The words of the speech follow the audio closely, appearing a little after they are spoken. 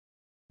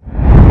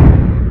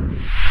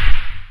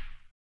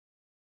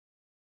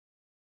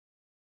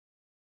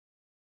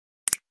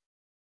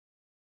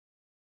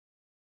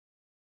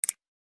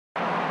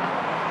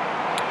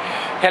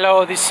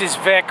Hello, this is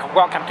Vic.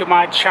 Welcome to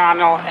my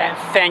channel and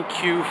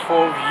thank you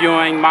for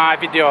viewing my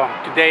video.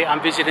 Today I'm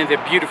visiting the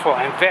beautiful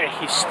and very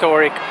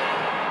historic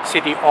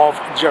city of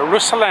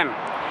Jerusalem.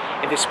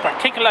 In this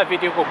particular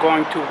video we're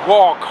going to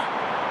walk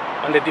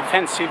on the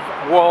defensive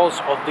walls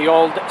of the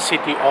old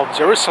city of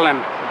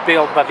Jerusalem,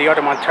 built by the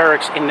Ottoman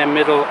Turks in the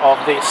middle of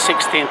the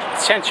 16th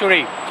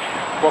century.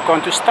 We're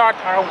going to start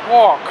our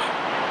walk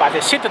by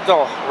the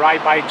citadel,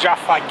 right by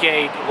Jaffa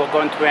Gate. We're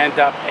going to end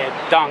up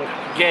at Dung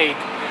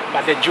Gate,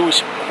 by the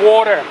Jewish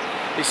quarter.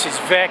 This is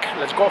Vic.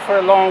 Let's go for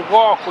a long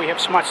walk. We have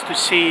so much to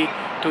see,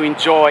 to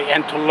enjoy,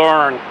 and to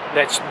learn.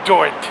 Let's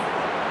do it.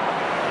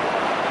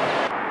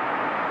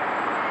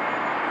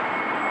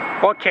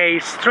 Okay,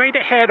 straight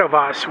ahead of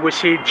us we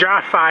see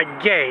Jaffa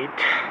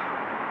Gate.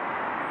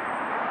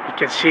 You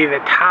can see the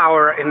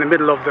tower in the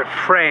middle of the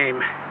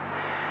frame,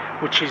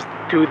 which is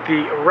to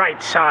the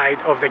right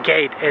side of the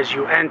gate as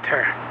you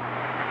enter.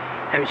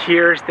 And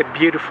here's the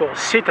beautiful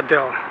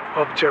citadel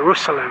of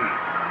Jerusalem.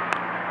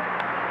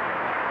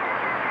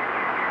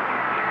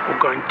 We're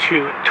going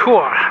to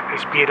tour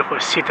this beautiful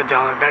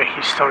citadel, a very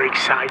historic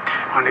site,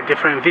 on a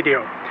different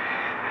video.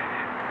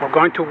 We're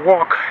going to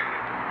walk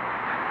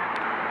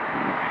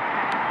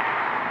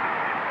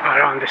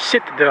around the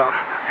citadel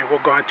and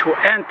we're going to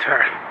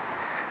enter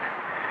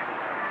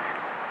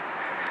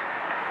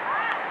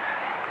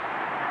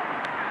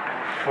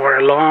for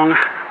a long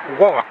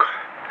walk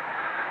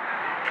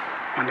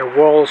on the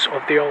walls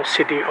of the old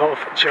city of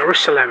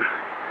Jerusalem.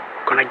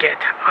 We're going to get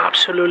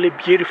absolutely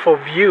beautiful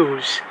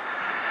views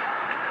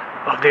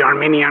of the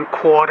Armenian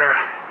quarter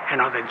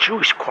and of the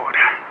Jewish quarter.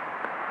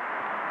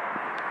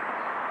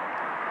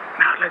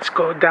 Now let's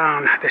go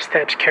down the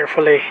steps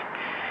carefully.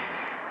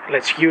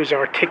 Let's use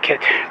our ticket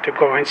to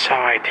go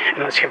inside and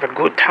let's have a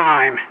good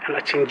time and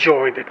let's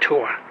enjoy the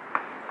tour.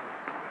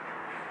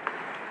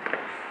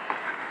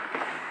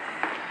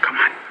 Come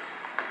on.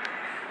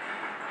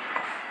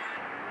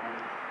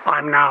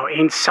 I'm now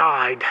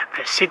inside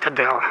the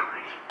citadel.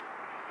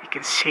 You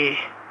can see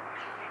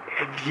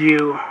a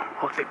view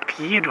of the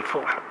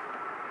beautiful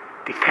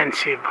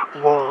defensive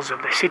walls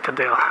of the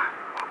citadel.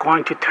 We're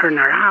going to turn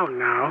around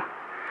now.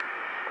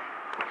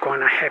 We're going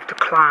to have to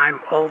climb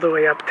all the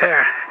way up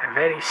there, a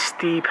very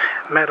steep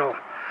metal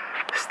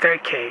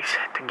staircase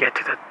to get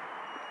to the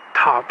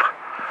top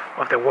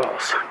of the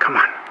walls. Come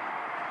on.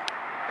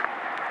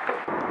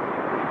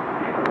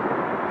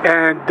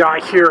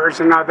 And here's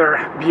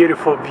another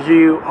beautiful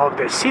view of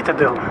the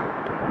citadel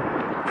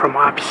from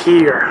up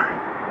here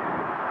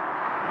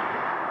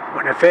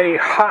on a very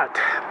hot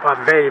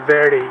but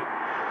very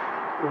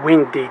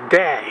windy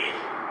day.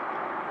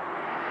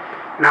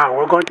 Now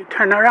we're going to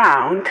turn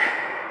around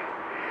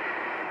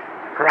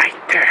right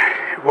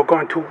there. We're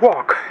going to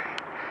walk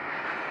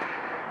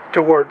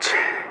towards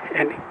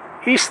an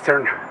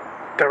eastern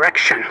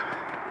direction.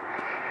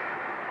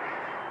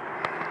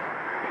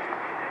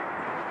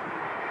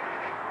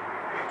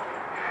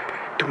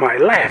 To my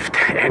left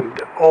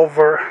and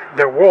over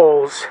the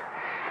walls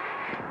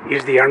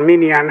is the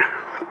Armenian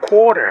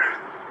quarter.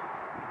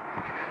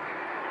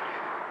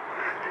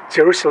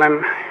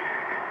 Jerusalem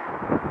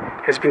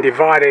has been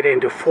divided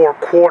into 4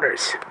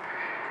 quarters: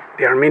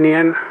 the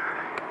Armenian,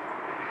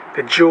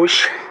 the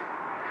Jewish.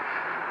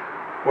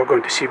 We're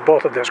going to see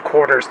both of those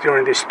quarters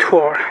during this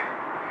tour,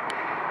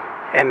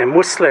 and the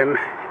Muslim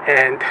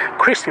and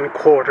Christian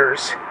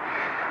quarters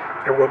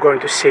that we're going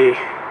to see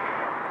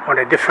on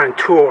a different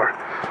tour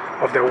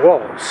of the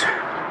walls.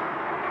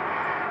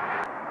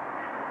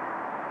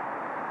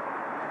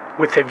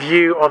 With a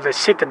view of the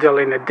citadel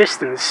in the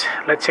distance,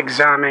 let's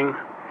examine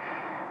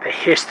the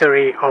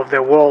history of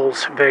the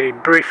walls very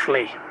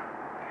briefly.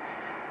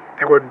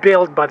 They were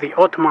built by the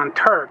Ottoman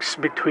Turks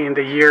between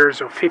the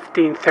years of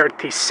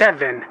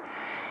 1537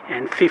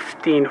 and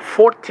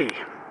 1540.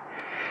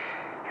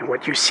 And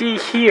what you see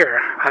here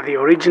are the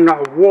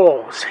original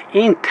walls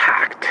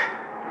intact.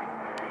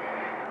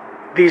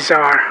 These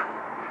are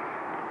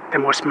the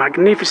most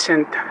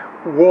magnificent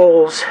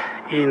walls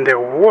in the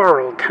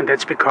world, and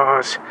that's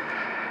because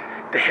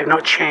they have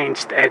not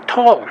changed at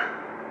all.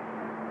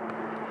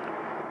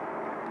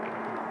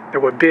 They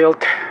were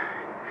built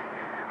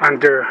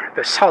under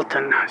the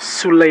Sultan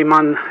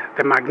Suleiman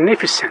the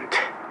Magnificent,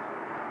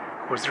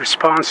 who was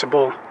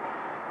responsible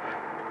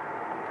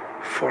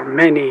for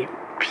many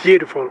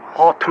beautiful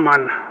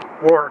Ottoman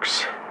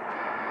works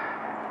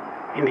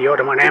in the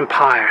Ottoman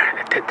Empire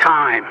at the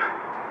time.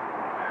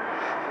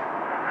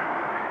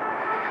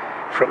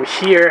 From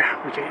here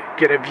we can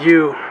get a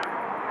view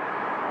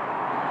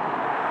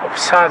of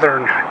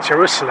southern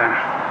Jerusalem.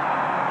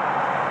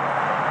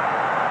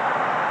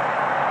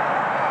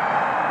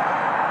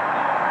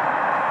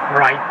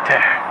 Right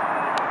there.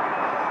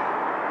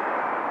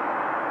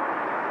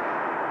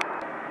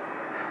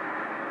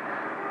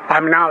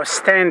 I'm now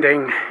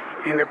standing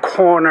in the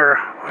corner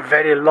of a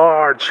very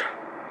large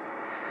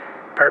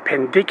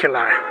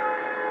perpendicular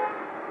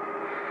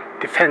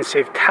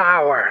defensive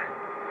tower.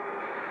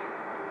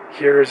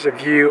 Here is a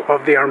view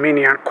of the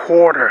Armenian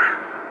quarter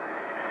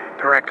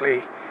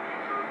directly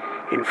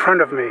in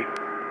front of me.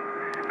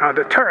 Now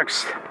the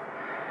Turks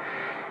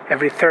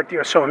every 30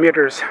 or so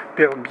meters,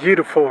 build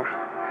beautiful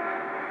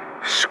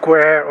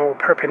square or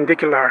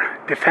perpendicular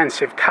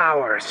defensive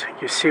towers.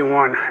 You see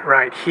one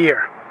right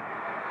here.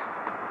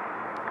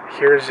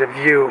 Here's a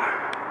view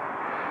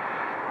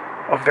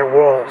of the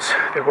walls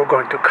that we're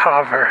going to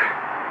cover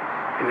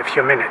in a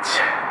few minutes.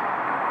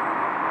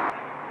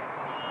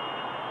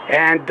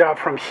 And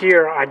from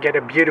here I get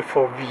a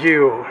beautiful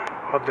view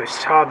of the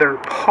southern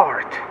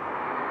part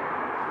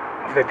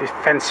of the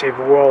defensive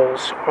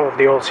walls of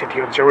the old city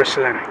of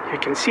Jerusalem. You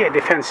can see a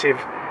defensive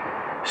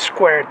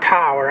square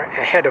tower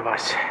ahead of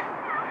us.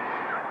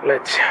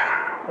 Let's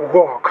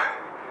walk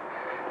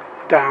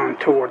down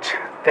towards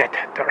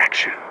that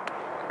direction.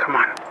 Come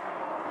on.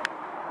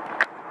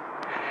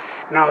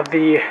 Now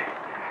the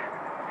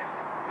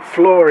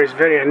floor is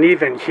very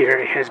uneven here.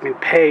 It has been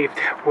paved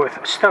with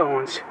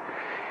stones,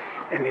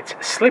 and it's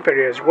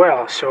slippery as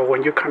well. So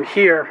when you come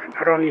here,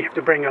 not only you have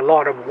to bring a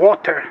lot of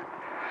water,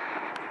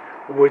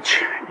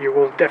 which you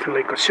will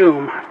definitely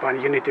consume,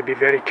 but you need to be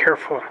very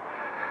careful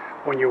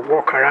when you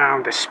walk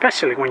around,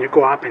 especially when you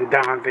go up and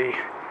down the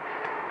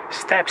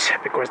steps,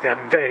 because they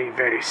are very,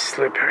 very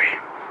slippery.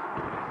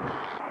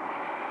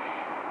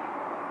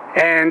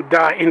 And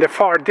in the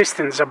far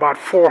distance, about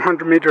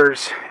 400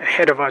 meters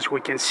ahead of us,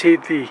 we can see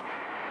the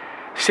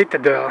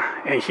citadel,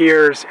 and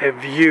here's a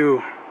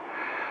view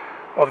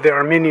of the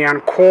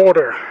Armenian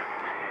quarter.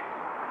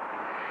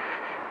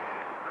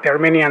 The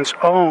Armenians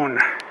own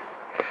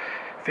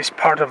this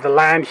part of the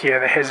land here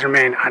that has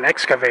remained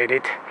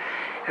unexcavated,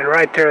 and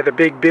right there, the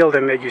big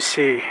building that you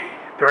see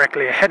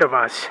directly ahead of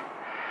us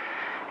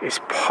is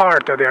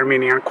part of the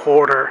Armenian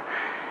quarter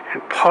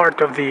and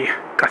part of the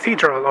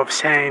Cathedral of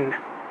St.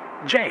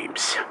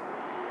 James.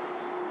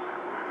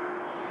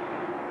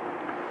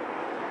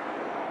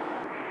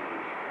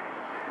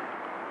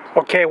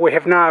 Okay, we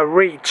have now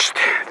reached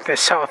the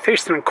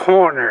southeastern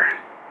corner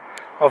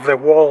of the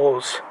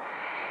walls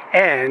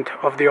and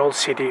of the old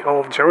city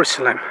of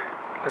Jerusalem.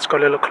 Let's go a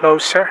little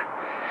closer.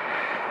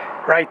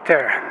 Right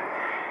there.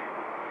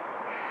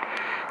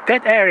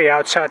 That area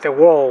outside the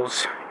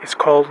walls is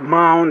called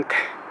Mount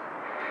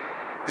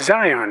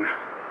Zion.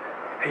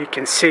 You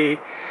can see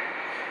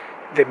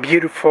the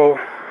beautiful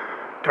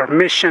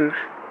Dormition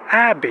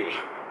Abbey,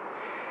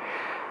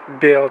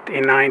 built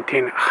in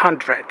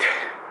 1900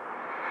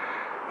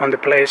 on the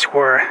place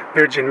where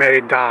Virgin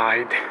Mary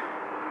died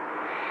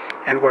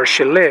and where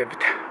she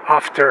lived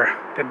after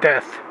the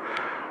death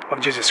of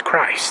Jesus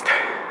Christ.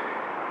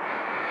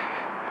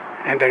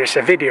 And there is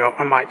a video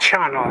on my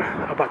channel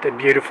about the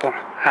beautiful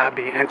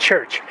abbey and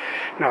church.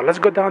 Now let's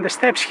go down the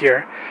steps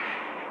here,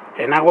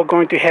 and now we're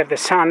going to have the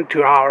sun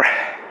to our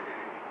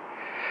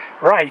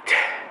right.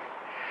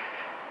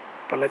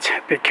 But let's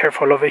be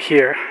careful over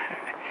here.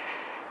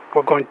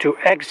 We're going to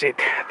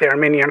exit the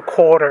Armenian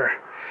quarter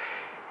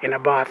in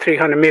about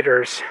 300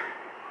 meters.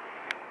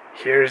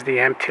 Here's the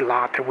empty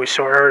lot that we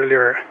saw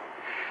earlier.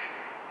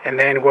 And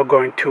then we're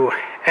going to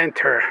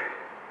enter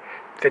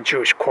the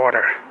Jewish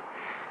quarter.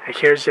 And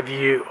here's a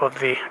view of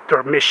the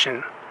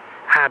Dormition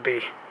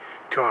Abbey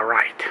to our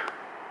right.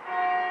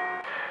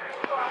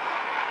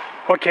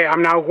 Okay,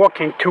 I'm now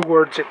walking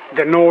towards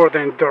the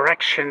northern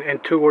direction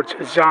and towards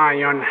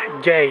Zion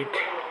Gate.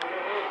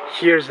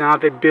 Here's now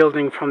the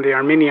building from the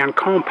Armenian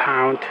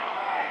compound,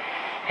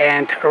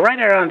 and right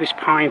around this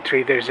pine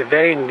tree there's a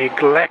very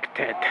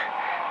neglected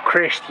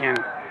Christian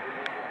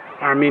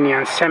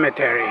Armenian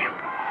cemetery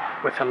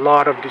with a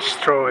lot of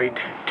destroyed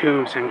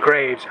tombs and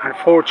graves,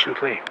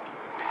 unfortunately.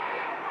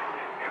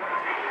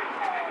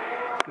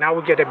 Now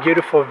we get a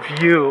beautiful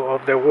view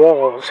of the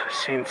walls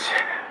since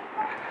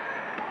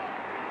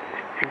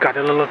it got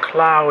a little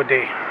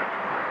cloudy.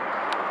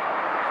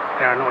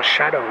 There are no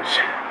shadows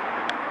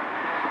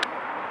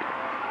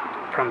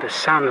from the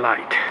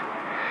sunlight.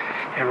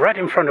 And right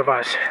in front of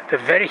us, the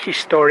very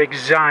historic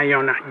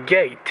Zion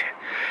Gate.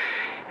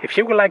 If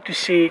you would like to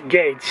see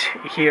gates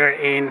here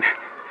in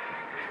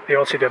the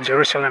old city of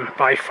Jerusalem,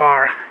 by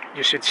far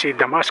you should see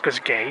Damascus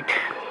Gate,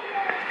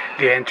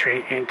 the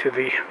entry into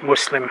the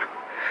Muslim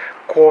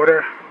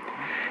quarter.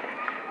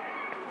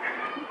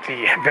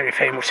 The very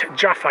famous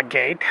Jaffa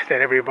Gate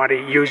that everybody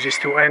uses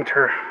to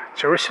enter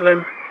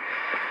Jerusalem.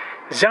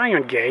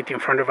 Zion Gate in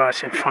front of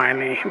us, and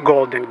finally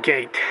Golden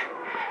Gate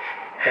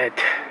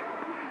at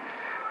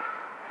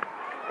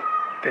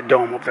the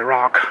Dome of the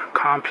Rock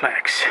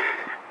complex.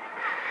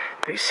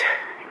 This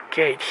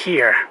gate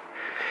here,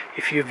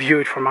 if you view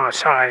it from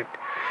outside,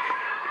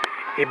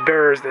 it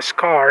bears the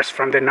scars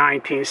from the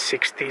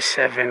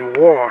 1967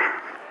 war.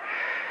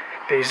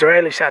 The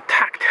Israelis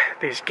attacked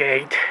this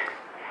gate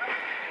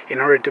in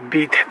order to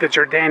beat the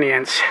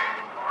Jordanians,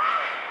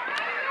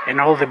 and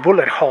all the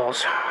bullet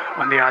holes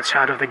on the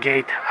outside of the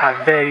gate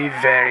are very,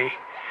 very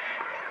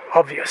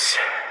obvious.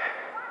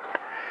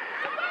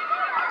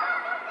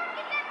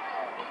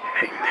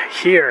 And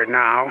here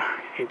now,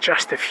 in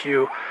just a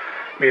few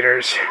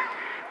meters,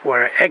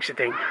 we're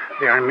exiting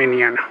the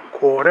Armenian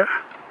quarter.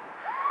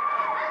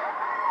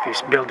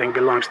 This building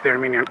belongs to the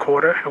Armenian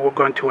quarter, and we're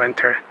going to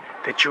enter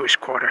the Jewish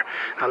quarter.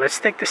 Now let's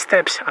take the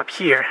steps up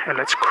here and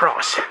let's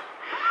cross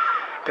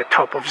the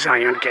top of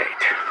Zion Gate.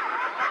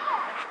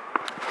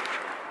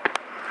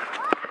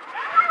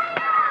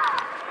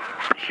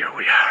 Here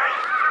we are.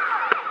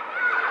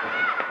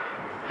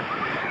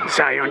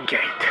 Zion Gate.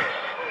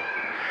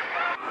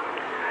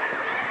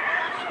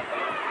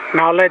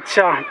 Now let's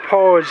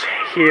pause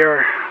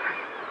here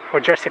for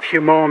just a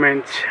few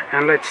moments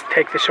and let's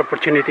take this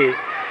opportunity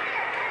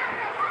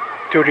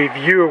to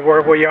review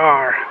where we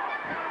are.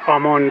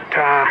 I'm on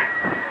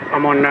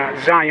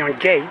Zion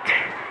Gate.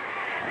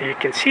 You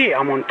can see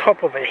I'm on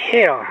top of a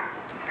hill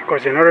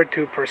because in order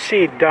to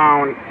proceed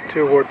down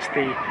towards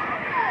the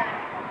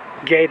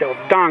Gate of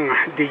Dung,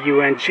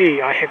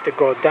 D-U-N-G, I have to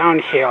go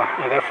downhill,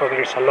 and therefore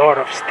there's a lot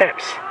of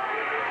steps.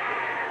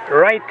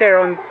 Right there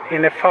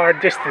in the far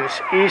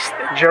distance, East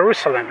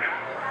Jerusalem.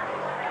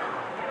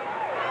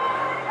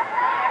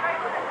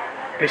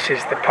 This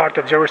is the part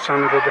of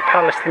Jerusalem that the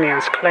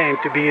Palestinians claim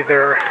to be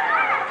their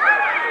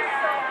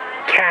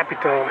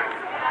capital.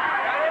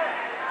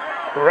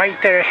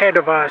 Right there ahead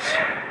of us,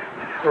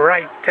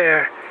 right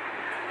there,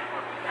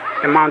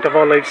 the Mount of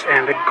Olives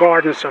and the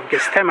Gardens of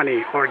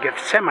Gethsemane, or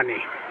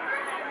Gethsemane.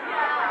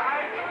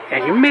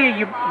 And you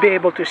may be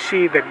able to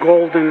see the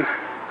golden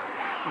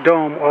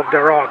dome of the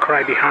rock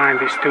right behind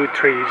these two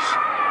trees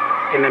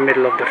in the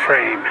middle of the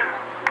frame.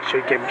 So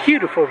you get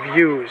beautiful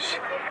views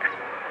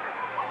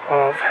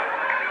of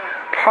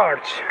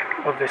parts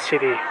of the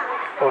city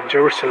of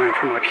Jerusalem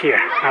from up here.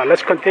 Now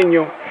let's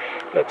continue.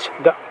 Let's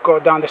go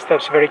down the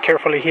steps very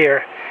carefully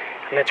here.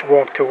 Let's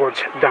walk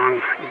towards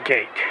Dung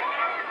Gate.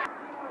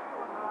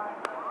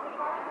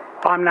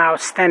 I'm now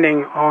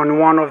standing on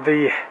one of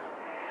the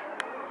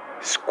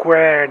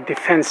square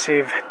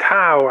defensive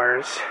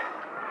towers.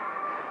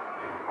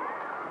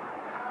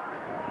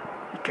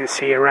 You can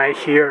see it right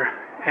here,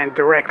 and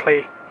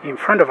directly in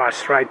front of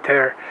us right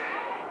there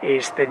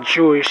is the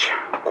Jewish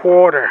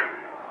quarter.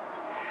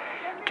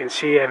 You can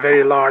see a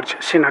very large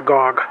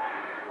synagogue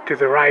to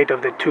the right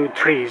of the two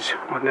trees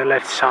on the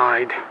left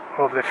side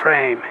of the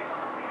frame.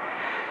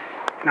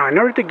 Now, in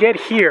order to get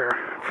here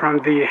from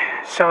the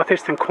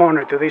southeastern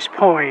corner to this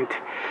point,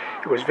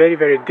 it was very,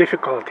 very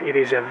difficult. It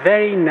is a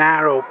very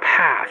narrow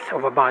path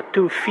of about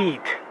 2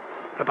 feet,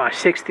 about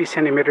 60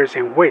 centimeters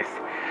in width.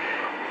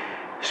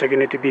 So you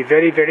need to be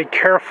very, very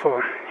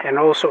careful and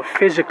also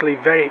physically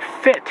very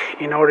fit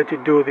in order to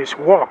do this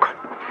walk.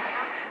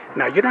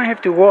 Now, you don't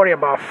have to worry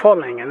about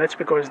falling, and that's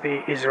because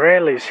the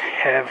Israelis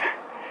have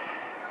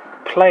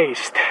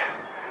placed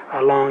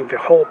along the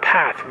whole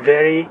path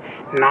very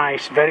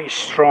nice, very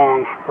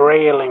strong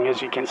railing,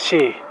 as you can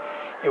see.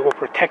 It will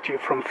protect you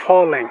from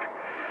falling,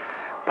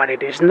 but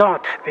it is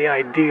not the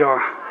ideal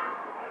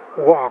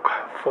walk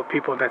for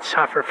people that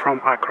suffer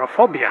from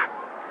acrophobia.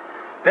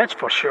 That's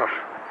for sure.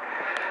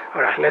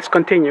 All right, let's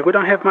continue. We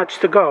don't have much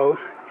to go.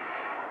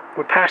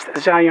 We passed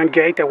Zion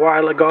Gate a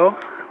while ago.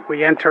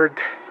 We entered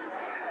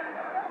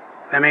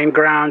the main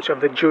grounds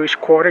of the Jewish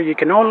quarter. You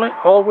can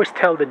always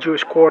tell the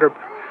Jewish quarter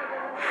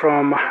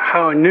from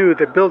how new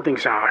the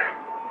buildings are.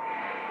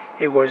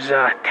 It was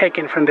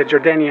taken from the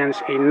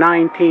Jordanians in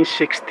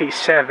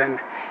 1967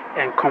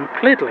 and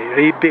completely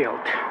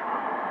rebuilt.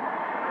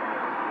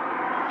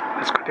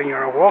 Let's continue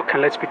our walk,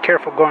 and let's be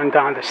careful going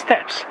down the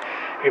steps.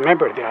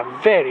 Remember, they are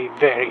very,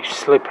 very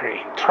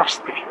slippery.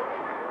 Trust me.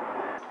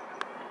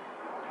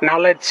 Now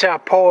let's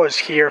pause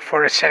here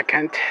for a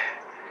second,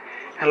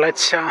 and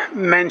let's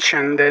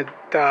mention that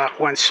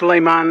when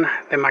Suleiman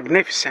the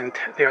Magnificent,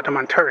 the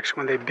Ottoman Turks,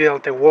 when they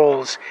built the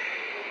walls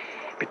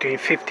between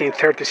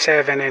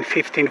 1537 and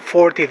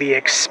 1540, they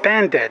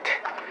expanded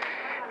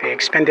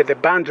the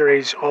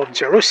boundaries of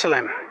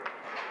Jerusalem.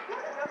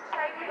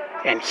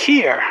 And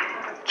here,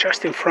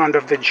 just in front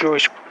of the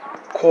Jewish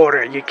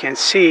quarter, you can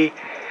see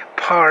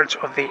parts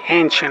of the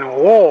ancient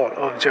wall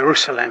of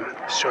Jerusalem.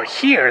 So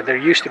here, there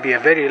used to be a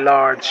very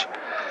large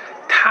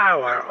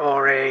tower,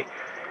 or an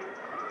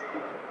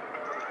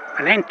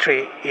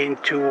entry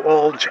into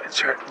old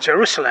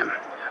Jerusalem.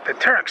 The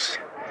Turks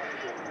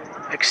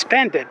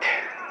expanded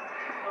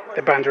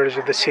the boundaries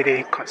of the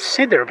city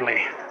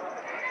considerably.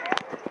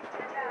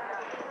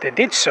 They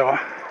did so,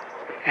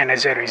 and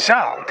as a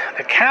result,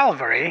 the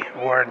Calvary,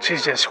 where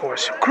Jesus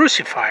was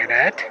crucified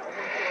at,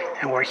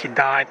 and where he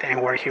died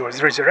and where he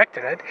was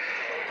resurrected at,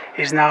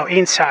 is now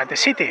inside the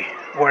city.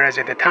 Whereas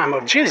at the time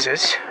of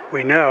Jesus,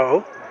 we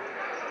know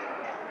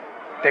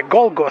the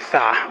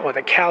Golgotha, or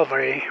the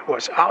Calvary,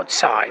 was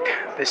outside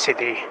the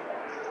city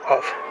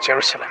of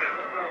Jerusalem.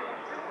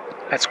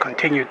 Let's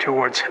continue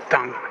towards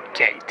Dung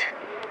Gate.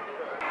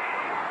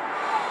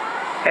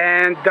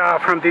 And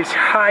from this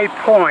high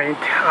point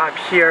up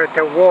here at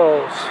the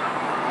walls,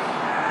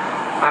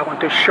 I want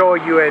to show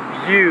you a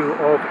view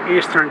of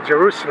eastern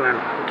Jerusalem.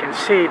 You can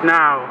see it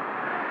now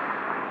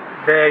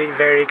very,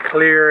 very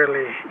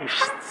clearly. It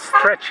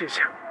stretches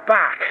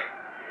back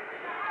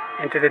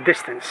into the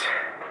distance.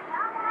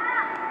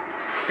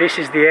 This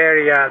is the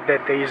area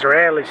that the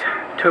Israelis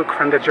took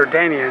from the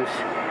Jordanians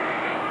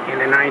in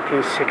the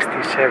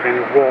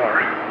 1967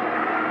 war.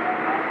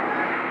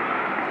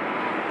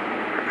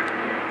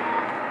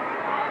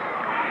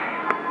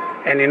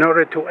 And in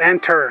order to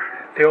enter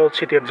the old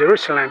city of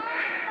Jerusalem,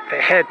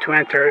 they had to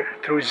enter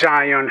through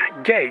Zion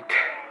Gate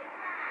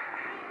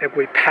that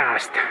we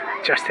passed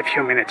just a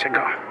few minutes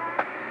ago.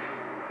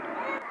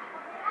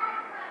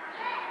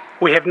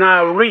 We have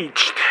now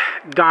reached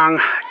Dung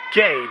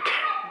Gate,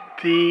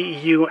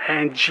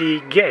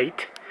 D-U-N-G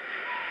Gate.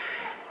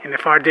 In the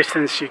far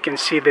distance you can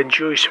see the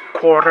Jewish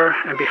quarter,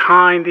 and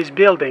behind these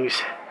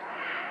buildings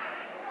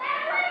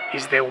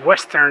is the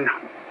Western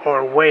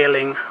or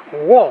Wailing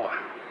Wall.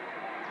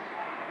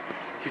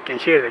 You can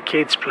hear the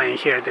kids playing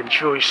here at the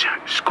Jewish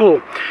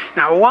school.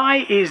 Now,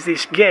 why is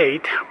this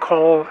gate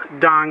called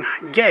Dung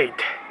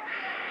Gate?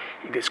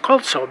 It is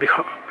called so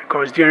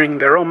because during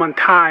the Roman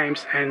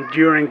times and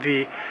during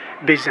the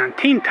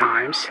Byzantine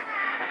times,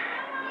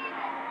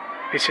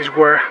 this is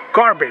where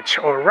garbage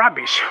or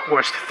rubbish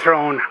was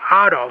thrown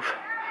out of.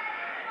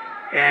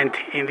 And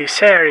in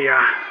this area,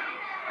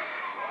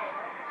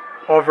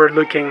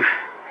 overlooking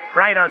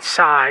right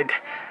outside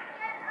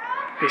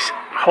this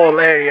whole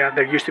area,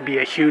 there used to be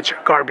a huge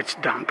garbage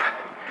dump.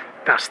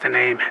 Thus the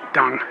name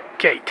Dung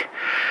Gate.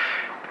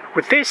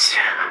 With this,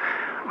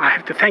 I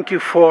have to thank you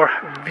for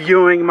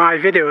viewing my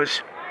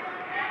videos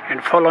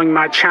and following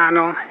my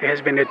channel. It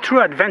has been a true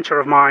adventure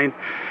of mine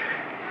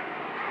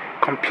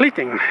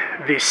completing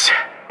this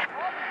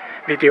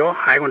video.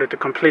 I wanted to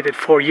complete it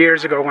 4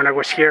 years ago when I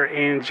was here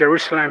in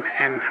Jerusalem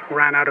and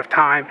ran out of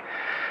time.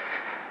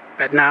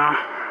 But now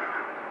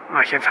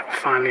I have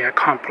finally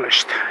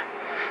accomplished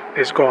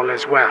this goal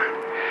as well.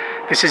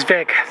 This is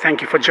Vic.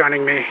 Thank you for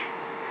joining me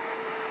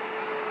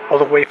all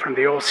the way from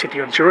the old city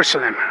of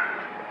Jerusalem.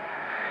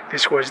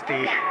 This was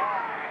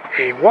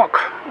a walk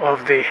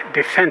of the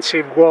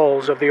defensive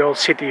walls of the old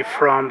city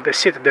from the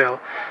citadel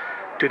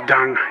to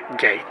Dung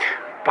Gate.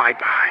 Bye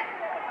bye.